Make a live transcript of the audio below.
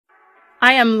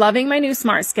I am loving my new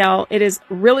Smart Scale. It is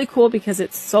really cool because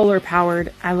it's solar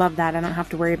powered. I love that. I don't have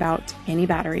to worry about any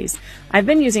batteries. I've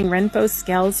been using Renpho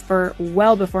scales for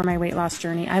well before my weight loss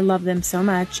journey. I love them so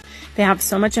much. They have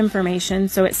so much information.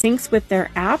 So it syncs with their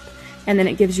app, and then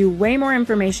it gives you way more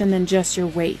information than just your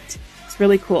weight. It's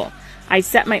really cool. I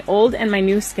set my old and my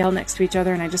new scale next to each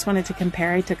other, and I just wanted to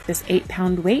compare. I took this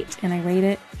 8-pound weight and I weighed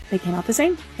it. They came out the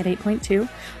same at 8.2.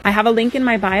 I have a link in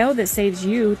my bio that saves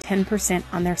you 10%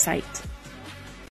 on their site.